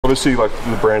obviously like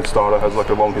the brand starter has like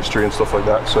a long history and stuff like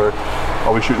that, so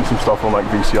I'll be shooting some stuff on like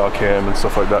VCR cam and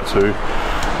stuff like that too,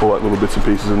 all like little bits and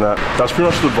pieces and that. That's pretty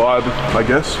much the vibe, I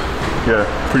guess. Yeah,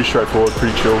 pretty straightforward,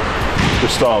 pretty chill.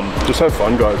 Just have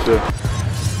fun, guys. Yeah.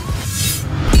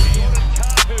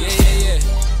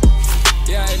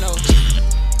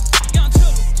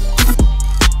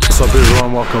 What's up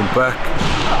everyone, welcome back.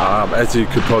 As you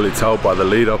could probably tell by the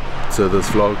lead up to this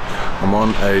vlog, I'm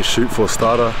on a shoot for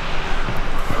starter.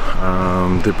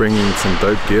 They're bringing some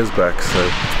dope gears back,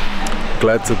 so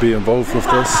glad to be involved with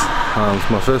this. It's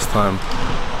my first time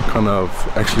kind of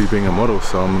actually being a model,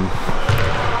 so I'm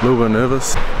a little bit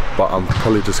nervous, but I'm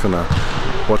probably just gonna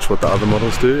watch what the other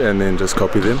models do and then just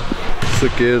copy them.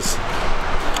 Sick gears,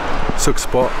 sick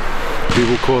spot,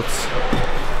 Beeble courts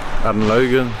out in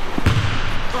Logan.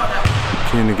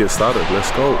 Keen to get started, let's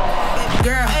go.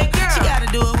 Girl, she gotta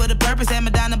do it with a purpose. I'm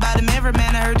down about the mirror,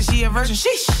 man. I heard that she a virgin.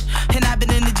 Sheesh. And I've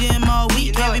been in the gym all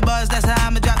week. Heavy bars, that's how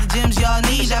I'ma drop the gyms y'all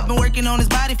need. I've been working on his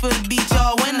body for the beach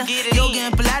all winter. Yoga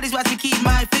and Pilates, watch me keep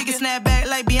my figure. Snap back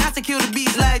like Beyonce, kill the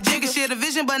beats like Jigga. Share the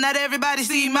vision, but not everybody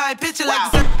see my picture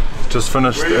like the Just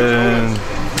finished in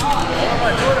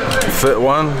fit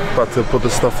one, about to put the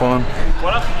stuff on.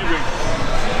 What else did you bring?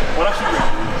 What else did you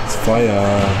bring? It's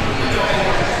fire.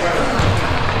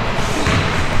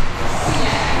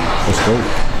 Let's go.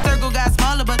 Circle got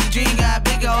smaller, but the dream got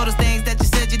bigger. All those things that you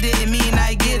said you didn't mean,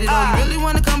 I get it. Oh, you really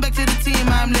wanna come back to the team?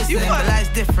 I'm listening. But life's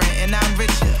different, and I'm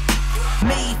richer.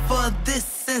 Made for this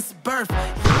since birth.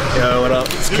 Yo, what up?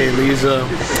 It's K Lisa,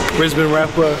 Brisbane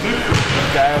rapper.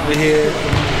 Guy over here.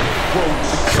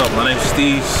 What's up? My name's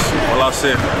Steve. Well, I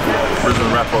said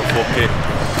Brisbane rapper 4K.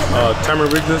 Tamara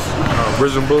Rignas,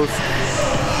 Brisbane Blues.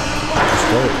 Let's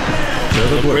go.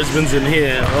 Brisbane's in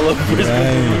here. All over Brisbane.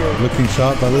 Hey, looking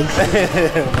sharp, brothers.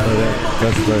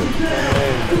 That's great.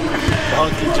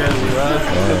 Honky jersey, right?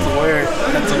 That's a word.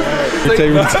 That's a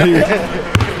word.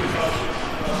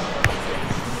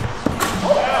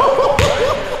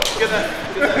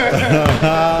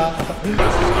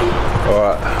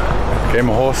 Alright, game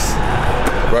of horse.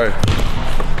 Bro.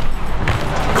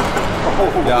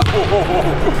 Yeah.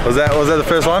 Was that the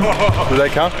first one? Does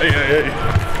that count?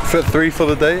 Yeah. Fit 3 for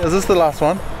the day. Is this the last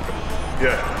one?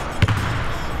 Yeah.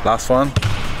 Last one.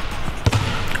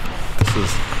 This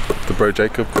is the bro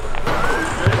Jacob.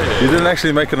 You didn't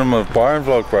actually make it on a Byron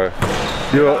vlog, bro.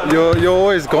 You're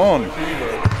always gone.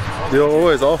 You're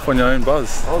always off on your own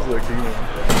buzz. I was working.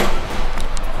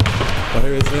 Oh,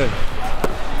 here it is there.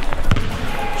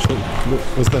 Look,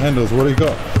 what's the handles? What do you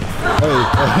got?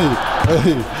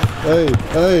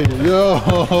 Hey, yo!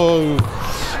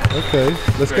 Okay,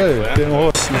 let's go. Get on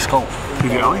horse. Let's go. Do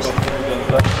the alleys. The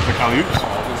alley-oops.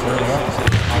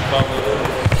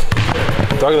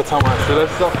 Do I gotta tell my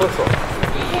shoelaces up first or?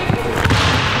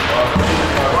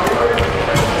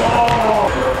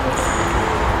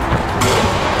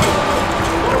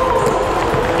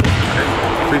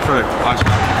 Free throw. Nice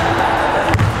man.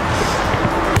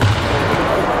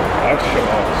 I have to shut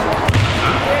my eyes.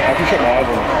 I have to shut my eyes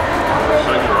on it.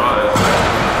 Shut your eyes.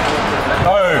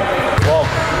 No! Well.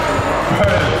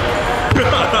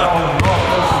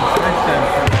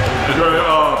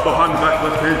 Behind the back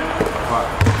left hand.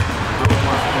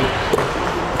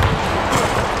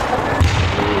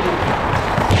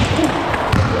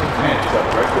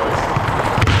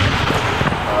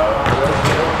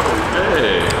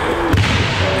 Hey.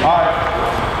 Alright.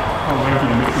 I'm waiting for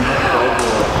the mixing.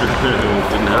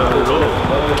 Didn't have it at all.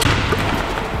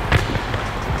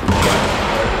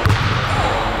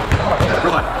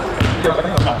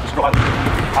 Just right.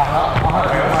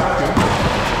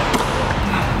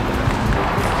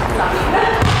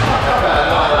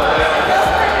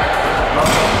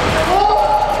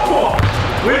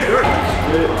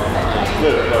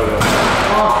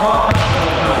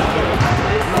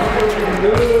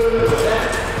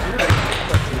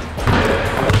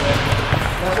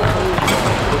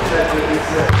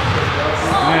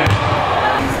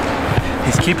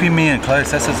 He's keeping me in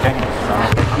close. That's his game. I'm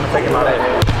gonna take him out of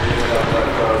here.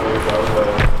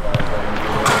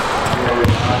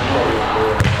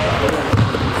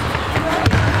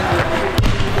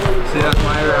 See, that's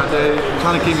my area out there. You're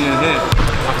trying to keep me in here.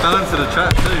 I fell into the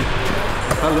trap too.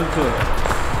 I fell into it.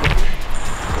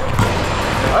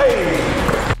 Hey!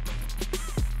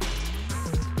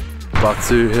 About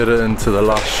to hit it into the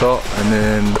last shot, and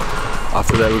then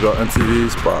after that we got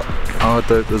interviews, but how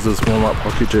dope is this warm-up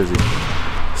hockey jersey?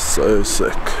 So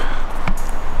sick.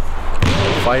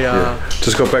 Fire. Yeah.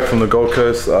 Just got back from the Gold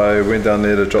Coast. I went down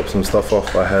there to drop some stuff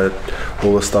off. I had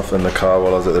all the stuff in the car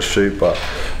while I was at the shoot, but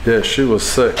yeah, shoot was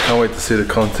sick. Can't wait to see the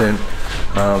content.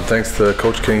 Thanks to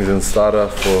Coach Kings and Starter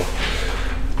for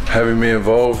having me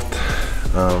involved.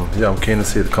 Yeah, I'm keen to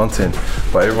see the content,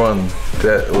 but everyone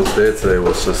that was there today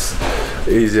was just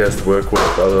easiest to work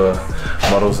with, other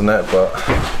models and that. But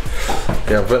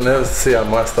yeah, I'm a bit nervous to see how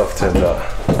my stuff turns out.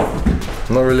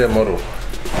 I'm not really a model,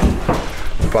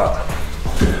 but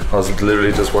I was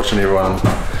literally just watching everyone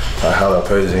how they're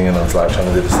posing, and I was like trying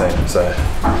to do the same. So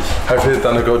hopefully they've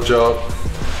done a good job,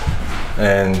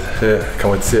 and yeah,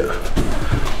 can't wait to see it.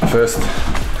 First,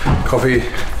 coffee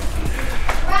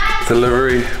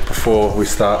delivery before we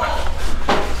start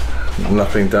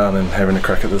knuckling down and having a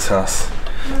crack at this house.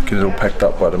 Get it all packed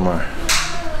up by tomorrow.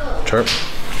 Chirp.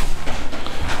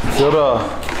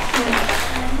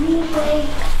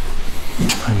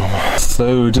 Hey mama.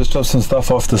 So we just dropped some stuff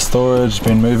off the storage,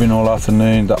 been moving all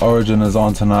afternoon. The Origin is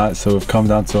on tonight, so we've come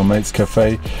down to a mate's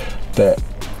cafe that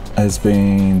has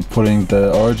been putting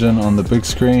the Origin on the big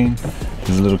screen.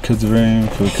 There's a little kids room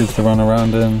for the kids to run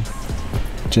around in.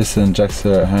 Jess and Jax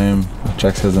are at home.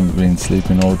 Jax hasn't been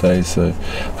sleeping all day, so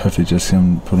hopefully Jess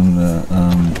can put him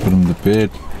to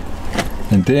bed.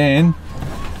 And then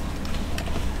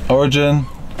Origin,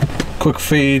 quick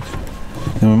feed.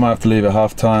 Then we might have to leave at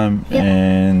half time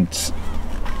and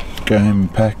go home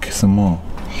and pack some more.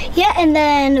 Yeah, and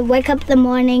then wake up in the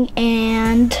morning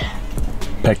and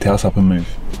pack the house up and move.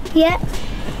 Yeah.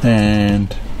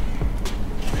 And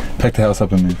pack the house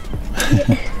up and move.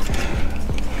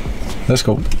 That's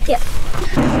cool. Yeah.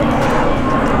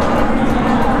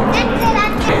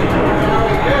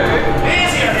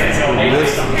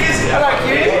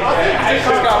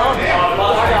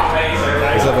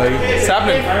 What's up, baby? What's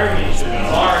happening?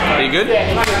 Are you good?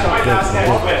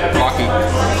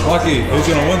 Lucky, who's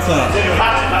gonna win tonight?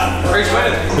 Who's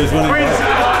winning? Who's winning?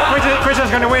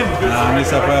 Queensland's going to win. New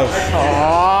South Wales.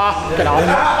 Oh, get on.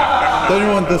 Don't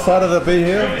you want decider to be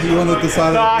here? You want the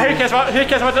decider? Who cares about the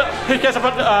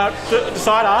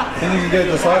decider? Then you can get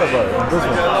decider, bro, in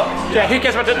Brisbane. Yeah, who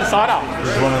cares about the decider?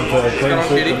 Just wanted to clean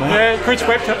sweep the man. Yeah, Queen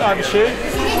sweep this year.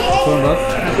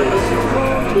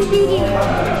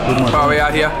 Well, we're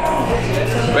out here.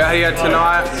 We're out here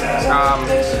tonight.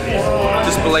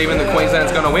 Just believing that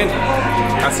Queensland's going to win.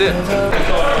 That's it.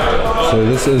 So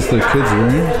this is the kids'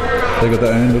 room. They got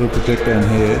their own little projector in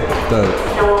here. Dope.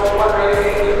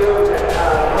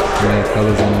 Yeah,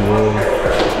 colours on the wall.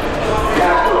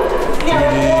 TV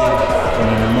on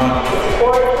the remote.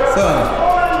 Son,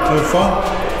 have fun?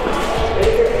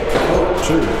 Oh,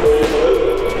 true.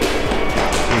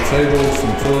 Some tables,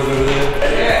 some chairs over there.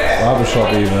 Barbershop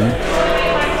even.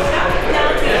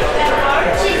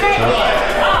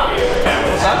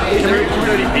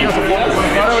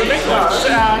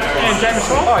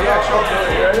 Oh yeah, sure.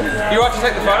 You want to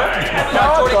take the photo?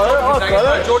 No,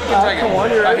 Jordan can take it. Come on,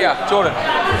 you're here, Jordan.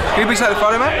 Can you please take the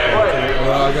photo, mate?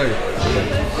 Okay.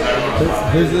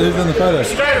 Who's in the photo?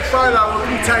 Straight a photo, we'll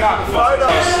be taking the photo.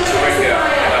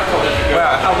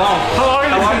 Wow, how long?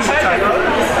 How long is it take?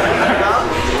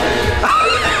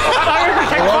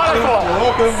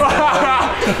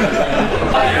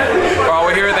 Well,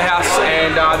 we're here at the house,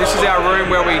 and this is our room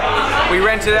where we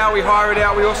rent it out, we hire it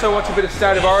out. We also watch a bit of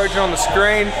State of Origin on the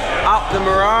screen, up the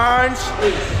Maroons,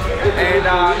 and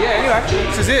yeah. Anyway,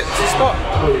 this is it. It's the spot.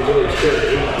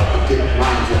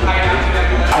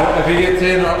 If you get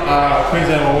 10,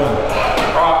 Queensland will win.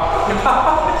 Alright.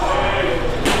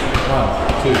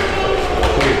 1, 2,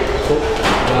 3, 4.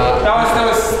 That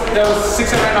was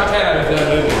 6 out of 10.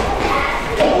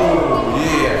 Oh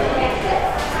yeah.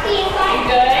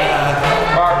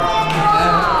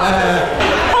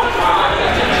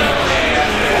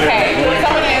 Okay,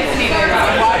 someone answer me this.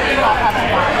 Why do you not have a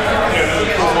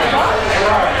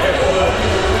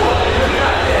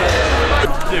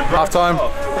Half time.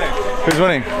 Who's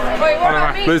winning? Wait, what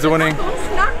about me? Blues are winning.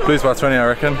 Blues by 20, I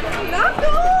reckon.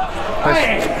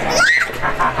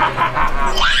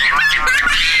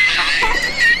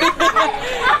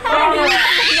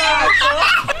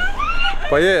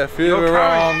 But yeah, if you're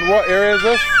around, what area is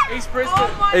this? East Brisbane.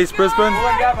 East Brisbane.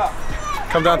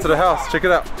 Come down to the house, check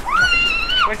it out.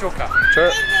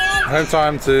 Sure. Home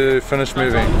time to finish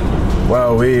moving.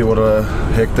 Wow, what a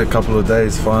hectic couple of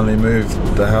days. Finally moved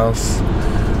the house.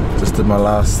 Just did my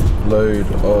last load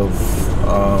of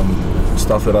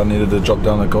stuff that I needed to drop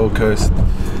down the Gold Coast.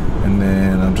 And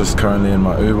then I'm just currently in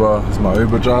my Uber. It's my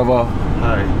Uber driver.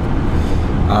 Hi.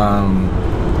 I'm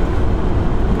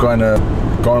going to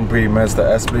Grand Prix Mazda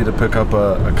Aspley to pick up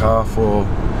a car for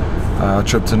a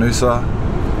trip to Noosa.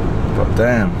 But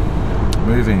damn,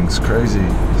 moving's crazy,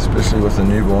 especially with the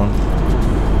newborn.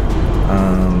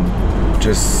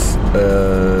 Jess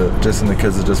and the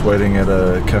kids are just waiting at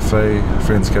a cafe, a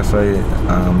friend's cafe,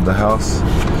 the house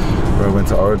where I went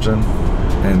to Origin.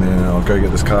 and then I'll go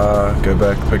get this car, go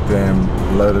back, pick them,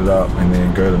 load it up, and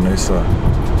then go to Noosa.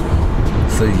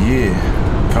 So yeah,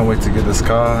 can't wait to get this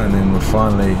car, and then we're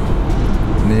finally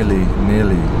nearly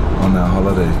on our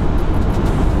holiday.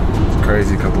 It's a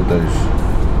crazy couple of days.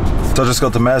 So I just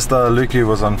got the Mazda. Lukey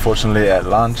was unfortunately at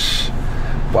lunch,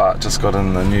 but just got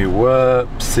in the new Whip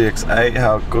CX-8.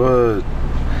 How good.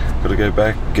 Gotta go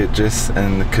back, get Jess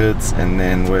and the kids, and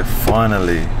then we're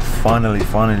finally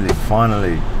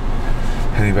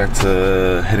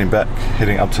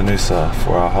heading up to Noosa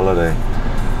for our holiday.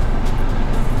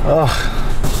 Oh,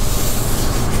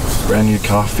 brand new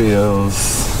car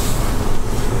feels,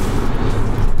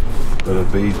 bit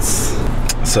of beats.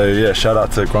 So yeah, shout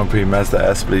out to Grumpy Mazda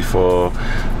Aspley for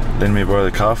letting me borrow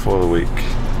the car for the week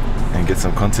and get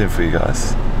some content for you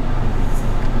guys.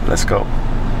 Let's go.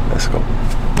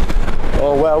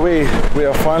 Oh wow, we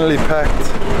are finally packed,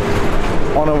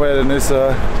 on our way to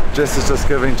Noosa. Jess is just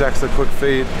giving Jax a quick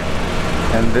feed,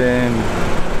 and then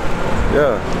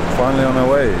yeah, finally on our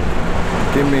way.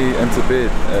 Get me into bed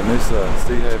at Noosa,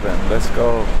 Sea Haven. Let's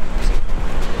go.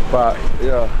 But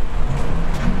yeah,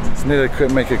 just need to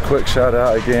make a quick shout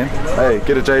out again. Hey,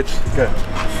 get a Jade. Go.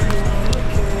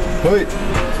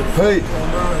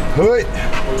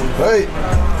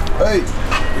 Hey,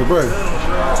 good bro.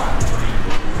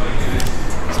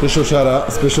 Special shout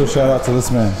out to this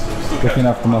man, looking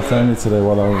after my family today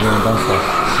while I was doing dumb stuff.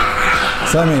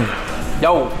 Sammy,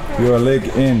 yo, you're a leg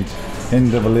end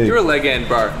of a leg. You're a leg end,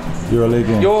 bro. You're a leg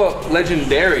end. You're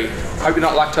legendary. Hope you're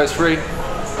not lactose free.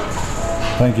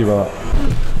 Thank you, bro.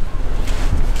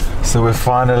 So we're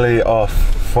finally off.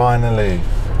 Finally.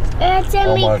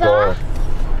 Oh my god.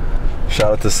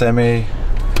 Shout out to Sammy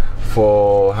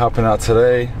for helping out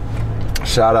today.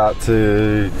 Shout out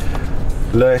to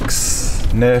Lex,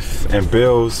 Neff and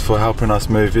Bills for helping us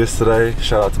move yesterday.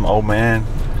 Shout out to my old man.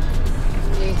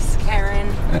 Yes, Karen.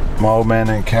 My old man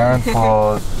and Karen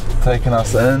for taking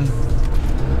us in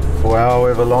for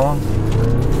however long.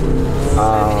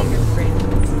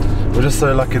 We're just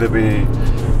so lucky to be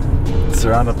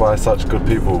surrounded by such good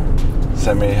people.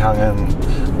 Sammy hung in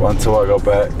until I got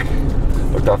back,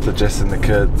 looked after Jess and the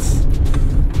kids.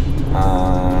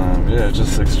 Yeah,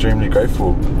 just extremely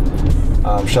grateful.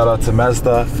 Shout out to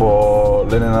Mazda for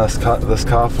letting us cut this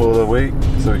car for the week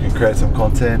so we can create some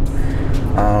content.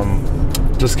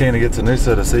 Just keen to get to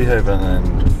Noosa to Sea Haven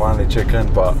and finally check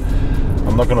in, but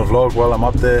I'm not going to vlog while I'm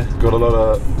up there. Got a lot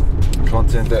of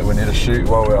content that we need to shoot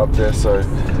while we're up there, so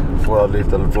before I leave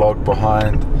the vlog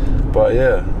behind. But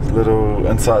yeah, little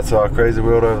insight to our crazy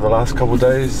world over the last couple of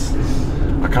days.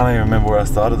 I can't even remember where I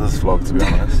started this vlog, to be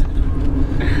honest.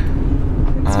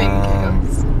 It's been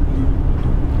chaos.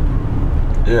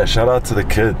 Yeah, shout out to the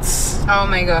kids. Oh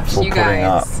my gosh, for you putting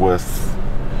guys. up with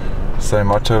so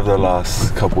much over the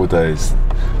last couple of days.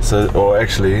 So, or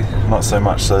actually, not so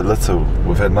much, so little.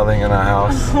 We've had nothing in our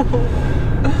house.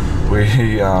 We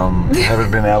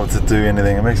haven't been able to do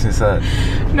anything. It makes me sad.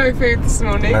 No food this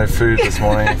morning. No food this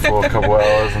morning for a couple of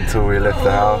hours until we left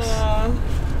the house.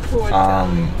 Poor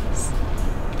times.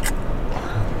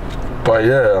 But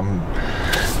yeah,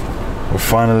 we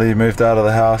finally moved out of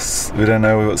the house. We don't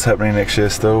know what's happening next year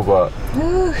still, but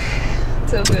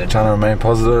It's all good. trying to remain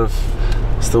positive.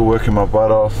 Still working my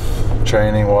butt off,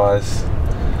 training wise.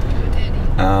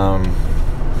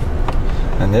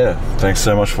 And yeah, thanks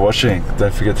so much for watching.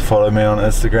 Don't forget to follow me on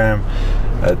Instagram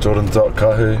at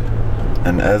jordan.kahu.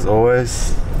 And as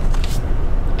always,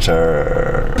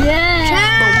 chur. But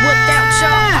without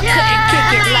y'all, I couldn't kick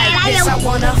it like this. I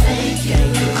wanna